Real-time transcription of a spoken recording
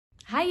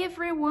Hi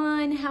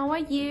everyone, how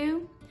are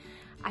you?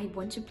 I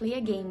want to play a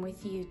game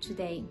with you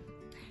today.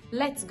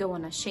 Let's go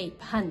on a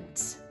shape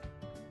hunt.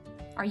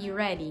 Are you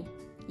ready?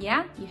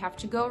 Yeah, you have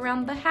to go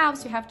around the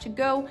house. You have to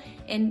go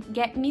and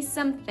get me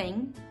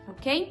something,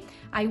 okay?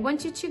 I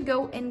want you to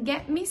go and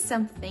get me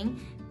something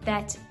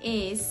that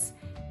is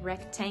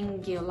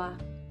rectangular,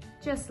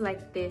 just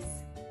like this.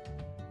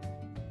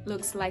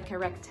 Looks like a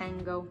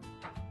rectangle.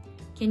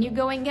 Can you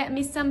go and get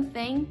me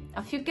something?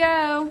 Off you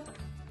go.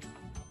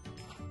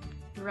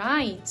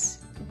 Right,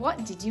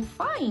 what did you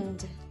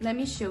find? Let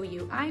me show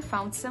you. I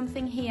found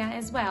something here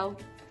as well.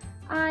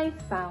 I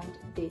found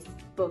this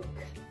book.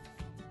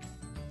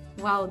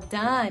 Well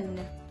done.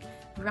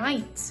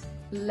 Right,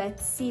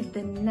 let's see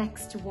the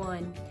next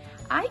one.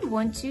 I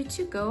want you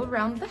to go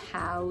around the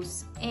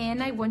house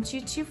and I want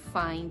you to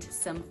find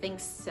something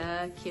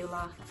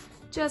circular,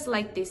 just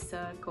like this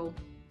circle.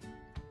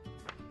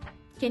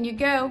 Can you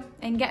go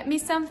and get me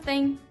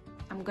something?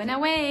 I'm gonna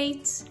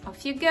wait.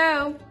 Off you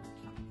go.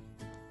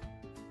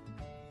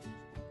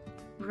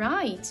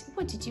 Right,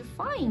 what did you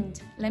find?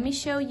 Let me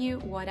show you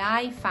what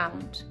I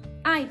found.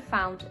 I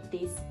found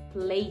this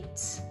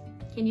plate.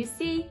 Can you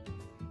see?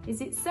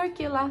 Is it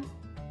circular?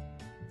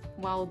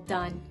 Well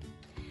done.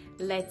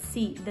 Let's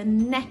see, the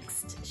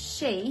next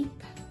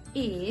shape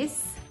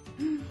is,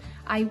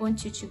 I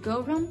want you to go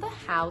around the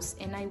house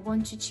and I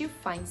want you to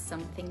find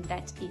something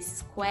that is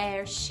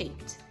square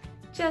shaped.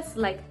 Just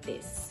like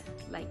this,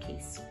 like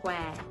a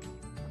square.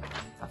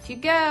 Off you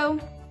go.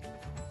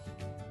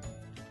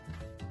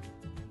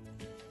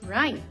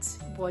 Right,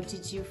 what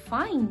did you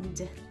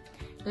find?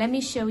 Let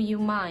me show you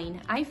mine.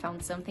 I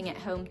found something at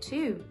home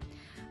too.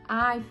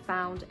 I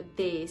found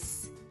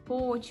this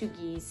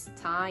Portuguese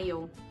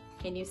tile.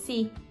 Can you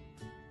see?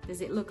 Does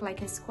it look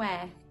like a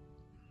square?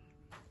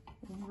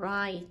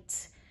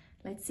 Right,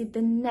 let's see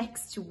the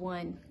next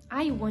one.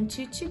 I want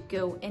you to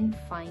go and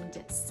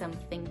find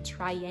something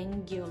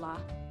triangular,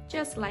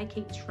 just like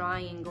a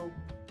triangle,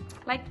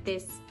 like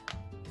this.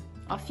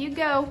 Off you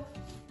go.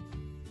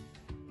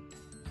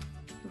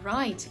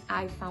 Right,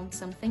 I found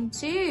something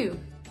too.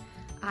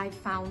 I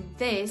found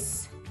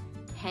this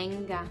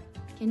hanger.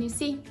 Can you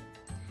see?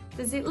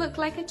 Does it look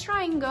like a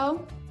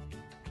triangle?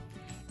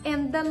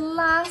 And the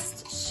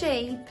last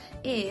shape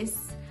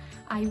is,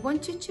 I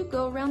want you to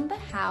go around the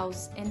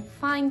house and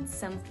find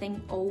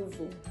something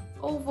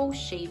oval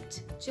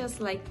shaped,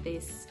 just like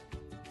this.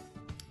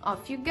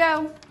 Off you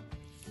go.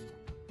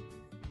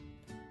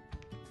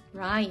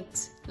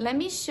 Right, let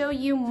me show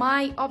you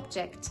my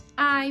object.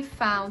 I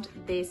found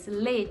this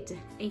lid,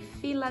 a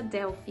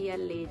Philadelphia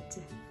lid.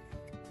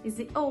 Is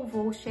it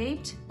oval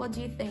shaped? What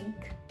do you think?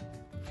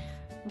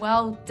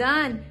 Well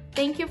done.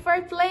 Thank you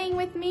for playing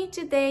with me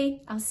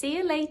today. I'll see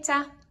you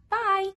later. Bye.